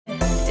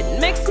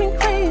makes me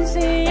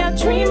crazy. I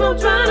dream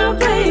about our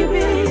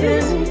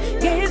babies,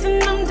 gazing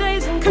them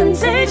days and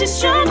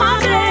contagious. You're my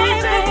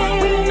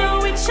baby. We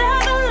know each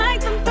other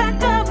like the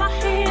back of our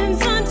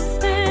hands.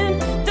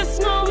 Understand, there's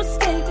no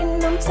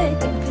mistaking. I'm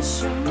taking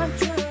 'cause you're my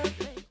drug.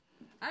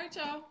 All right,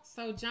 y'all.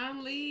 So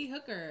John Lee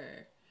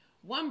Hooker,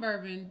 1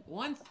 bourbon,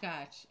 1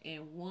 scotch,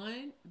 and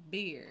 1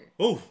 beer.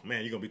 Oof,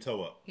 man, you're gonna be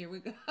toe up. Here we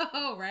go.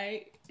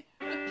 Right.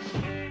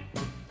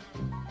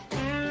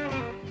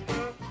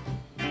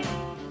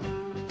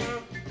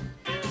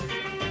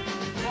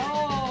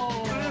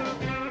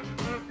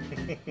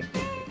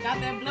 Got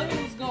that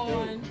blues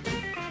going.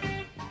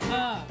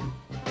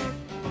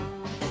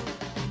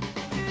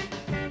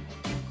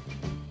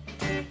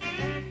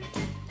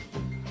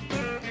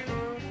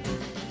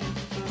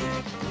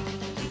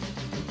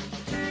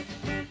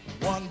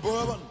 One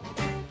bourbon,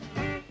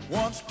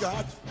 1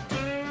 scotch,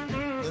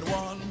 and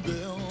 1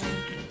 bill.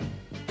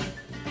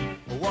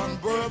 1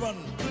 bourbon,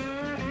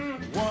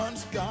 1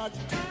 scotch,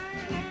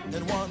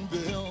 and 1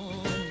 bill.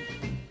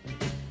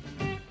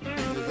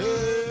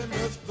 Hey,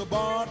 Mr.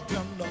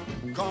 Bartender,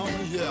 come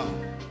here.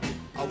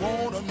 I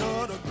want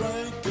another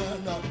drink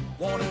and I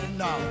want it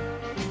now.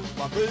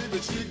 My baby,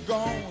 she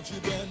gone, she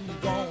been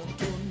gone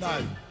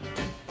tonight.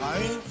 I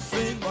ain't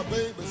seen my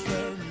baby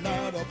since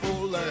night a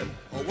full life.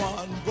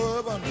 1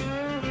 bourbon,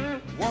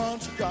 1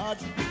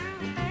 scotch,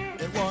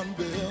 and 1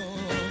 bill.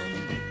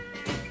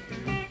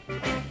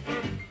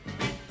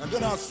 And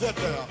then I sat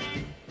there,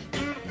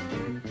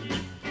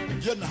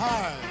 getting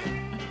high,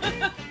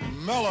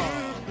 mellow,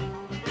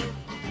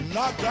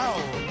 knocked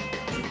out,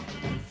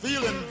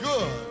 feeling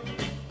good.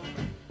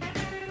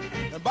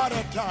 And by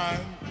that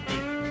time,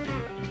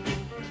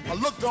 I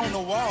looked on the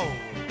wall,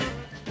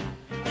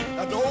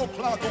 at the old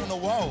clock on the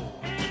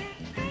wall.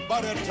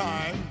 By that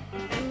time,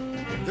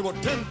 it was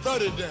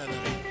 10:30 then.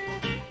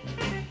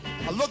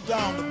 I looked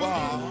down the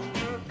bar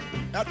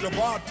at the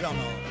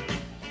bartender.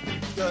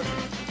 Said,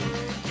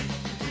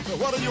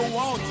 what do you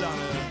want,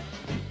 Johnny?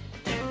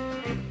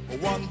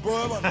 1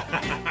 bourbon,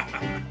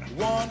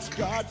 1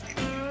 scotch,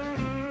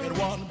 and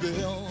 1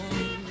 bill.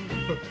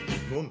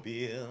 1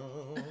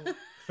 bill.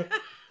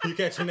 You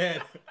catching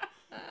that?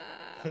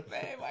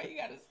 Man, why you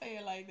gotta say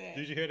it like that?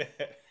 Did you hear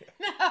that?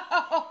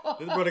 No.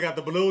 This brother got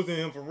the blues in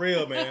him for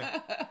real,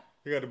 man.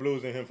 He got the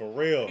blues in him for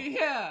real.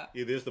 Yeah.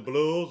 Either it's the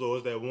blues or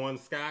it's that 1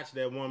 scotch,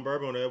 that 1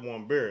 bourbon, or that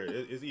 1 beer.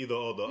 It's either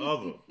or the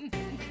other.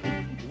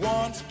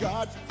 1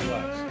 scotch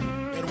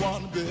and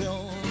 1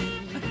 bill.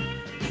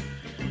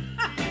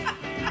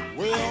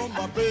 Well,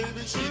 my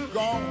baby, she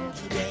gone.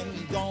 She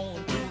been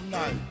gone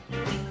tonight.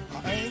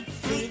 I ain't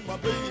seen my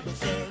baby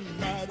since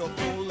night of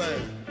full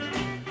life.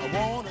 I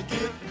wanna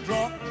get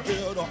drunk,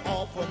 get her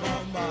off of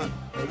my mind.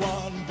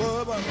 1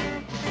 bourbon,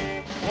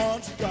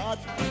 1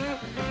 scotch,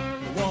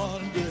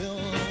 1 bill.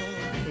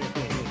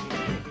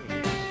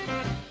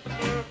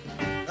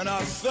 And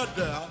I sat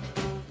there,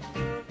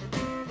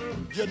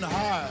 getting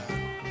high,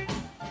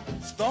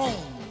 stoned,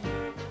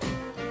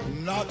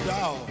 knocked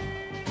out.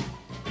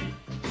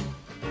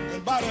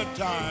 And by that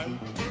time,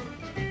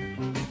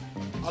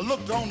 I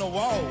looked on the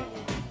wall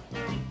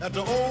at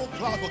the old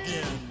clock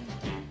again.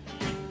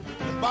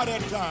 And by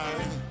that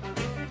time,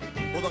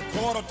 was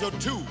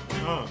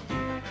 1:45.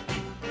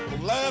 The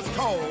last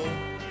call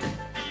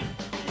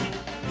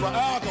for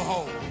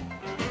alcohol.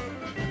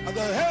 I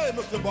said, hey,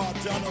 Mr.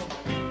 Bartender,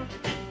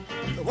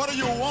 what do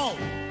you want?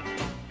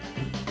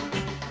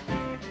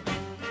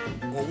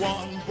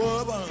 1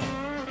 bourbon,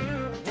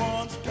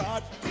 1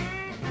 scotch,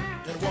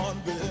 and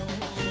 1 bill.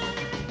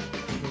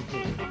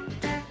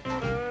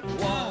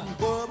 1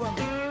 bourbon,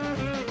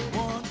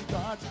 1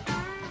 scotch,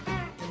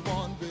 and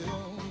 1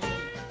 bill.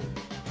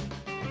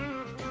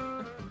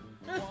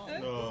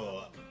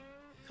 Oh,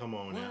 come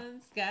on now.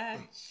 1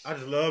 scotch. I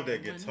just love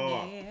that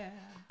guitar. Yeah.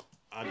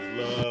 I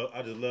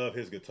just love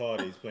his guitar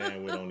that he's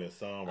playing with on this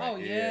song right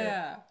here. Oh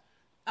yeah.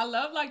 I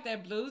love like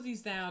that bluesy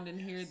sound in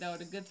here though,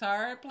 the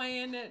guitar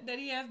playing that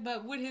he has,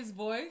 but with his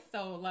voice.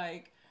 So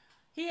like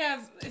he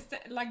has, it's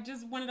like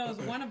just one of those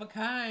one of a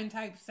kind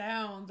type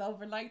sounds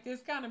over like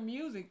this kind of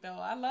music though.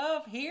 I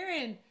love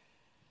hearing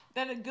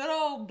that good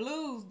old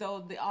blues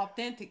though, the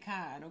authentic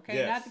kind. Okay,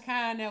 yes. Not the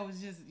kind that was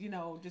just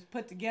just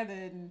put together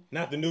and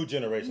not the new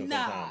generation.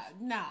 Sometimes,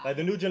 like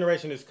the new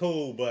generation is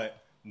cool, but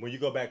when you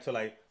go back to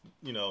like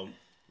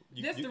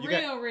this the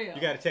real.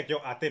 You got to check your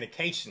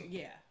authentication.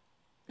 Yeah.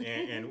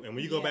 And when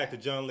you go back to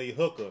John Lee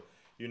Hooker,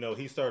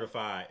 he's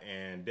certified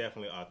and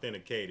definitely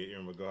authenticated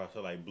in regards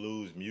to like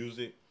blues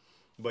music.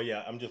 But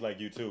yeah, I'm just like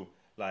you too.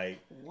 Like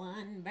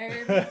 1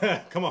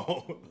 bourbon. Come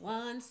on.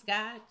 1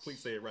 scotch. Please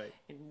say it right.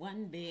 And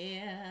 1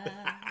 beer.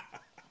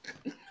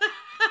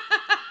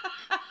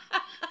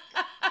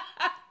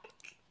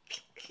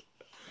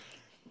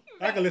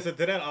 I can listen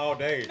to that all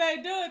day.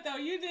 They do it though.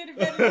 You did it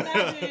better than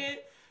I did.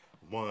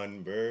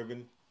 1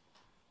 bourbon,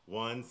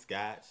 1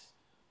 scotch,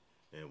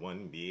 and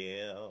 1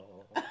 beer.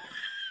 1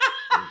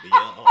 beer.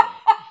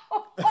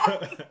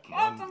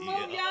 Got to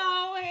move your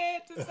own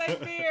head to say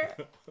beer.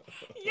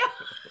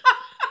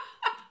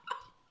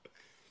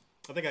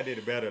 I think I did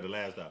it better the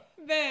last time.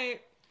 Babe,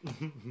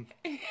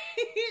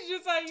 He's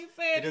just like you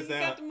said. You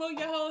got to move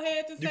your whole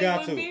head to say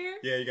one beer.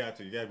 Yeah, you got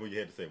to. You got to move your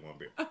head to say one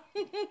beer.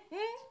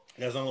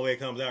 That's the only way it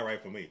comes out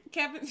right for me.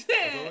 Captain said.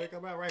 That's the only way it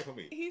comes out right for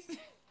me.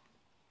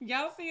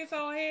 Y'all see his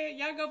whole head?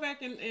 Y'all go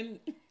back and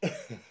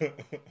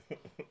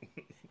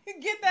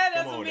get that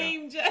as a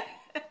meme, Jack.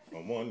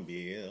 From one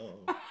beer.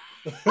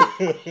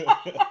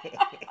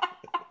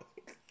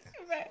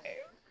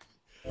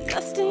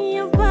 Lust in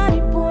your body,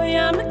 boy,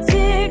 I'm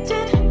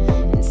addicted.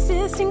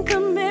 Insisting, come